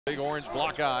Big orange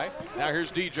block eye. Now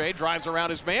here's DJ, drives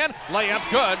around his man. Layup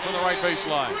good from the right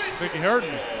baseline. I think he hurt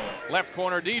me. Left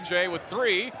corner DJ with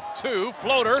 3-2.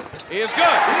 Floater is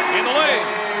good. In the lane.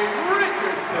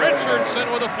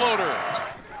 Richardson with a floater.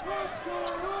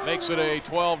 Makes it a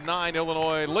 12-9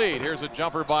 Illinois lead. Here's a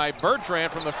jumper by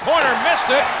Bertrand from the corner. Missed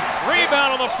it.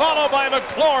 Rebound on the follow by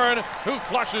McLaurin, who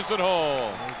flushes it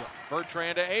home.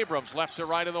 Bertrand to Abrams. Left to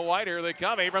right in the white. Here they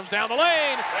come. Abrams down the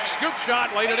lane. Scoop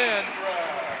shot. Laid it in.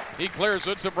 He clears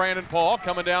it to Brandon Paul.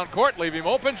 Coming down court. Leave him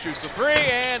open. Shoots the three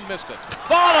and missed it.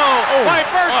 Follow by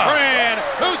Bertrand,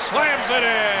 who slams it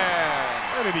in.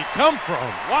 Where did he come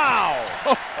from? Wow.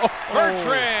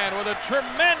 Bertrand with a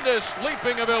tremendous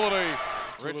leaping ability.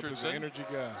 Richardson, energy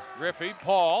guy. Griffey,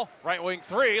 Paul, right wing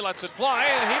three, lets it fly,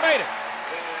 and he made it.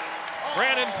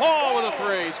 Brandon Paul with a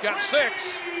three. He's got 6.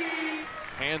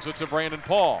 Hands it to Brandon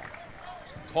Paul.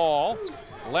 Paul,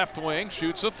 left wing,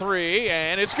 shoots a three,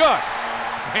 and it's good.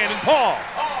 Brandon Paul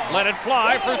let it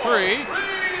fly for 3.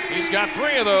 He's got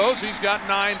 3 of those. He's got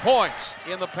 9 points.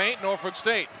 In the paint, Norfolk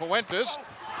State. Fuentes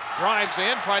drives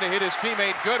in, trying to hit his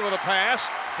teammate good with a pass.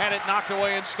 Had it knocked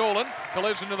away and stolen.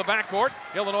 Collision to the backcourt.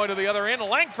 Illinois to the other end.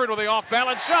 Langford with the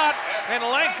off-balance shot, and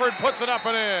Langford puts it up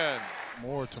and in.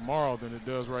 More tomorrow than it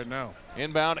does right now.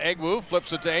 Inbound, Egwu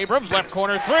flips it to Abrams. Left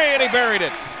corner 3, and he buried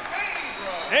it.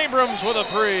 Abrams with a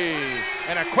 3.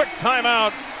 And a quick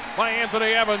timeout by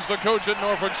Anthony Evans, the coach at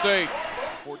Norfolk State.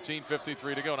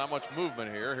 14:53 to go. Not much movement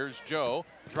here. Here's Joe.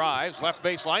 Drives, left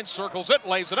baseline, circles it,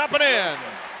 lays it up and in.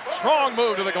 Strong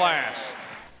move to the glass.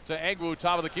 To Egwu,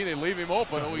 top of the key. They leave him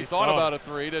open. Oh, he thought about a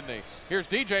 3, didn't he? Here's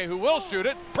DJ, who will shoot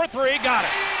it for 3. Got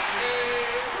it.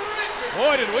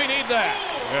 Boy, did we need that.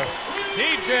 Yes.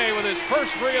 DJ with his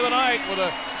first 3 of the night with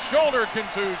a shoulder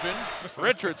contusion.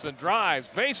 Richardson drives,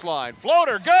 baseline,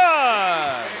 floater,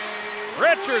 good!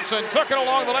 Richardson took it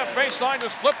along the left baseline,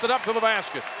 just flipped it up to the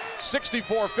basket.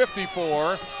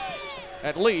 64-54,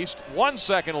 at least 1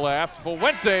 second left.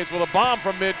 Fuentes with a bomb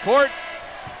from midcourt.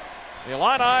 The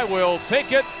Illini will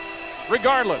take it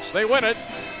regardless. They win it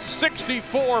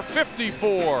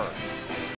 64-54.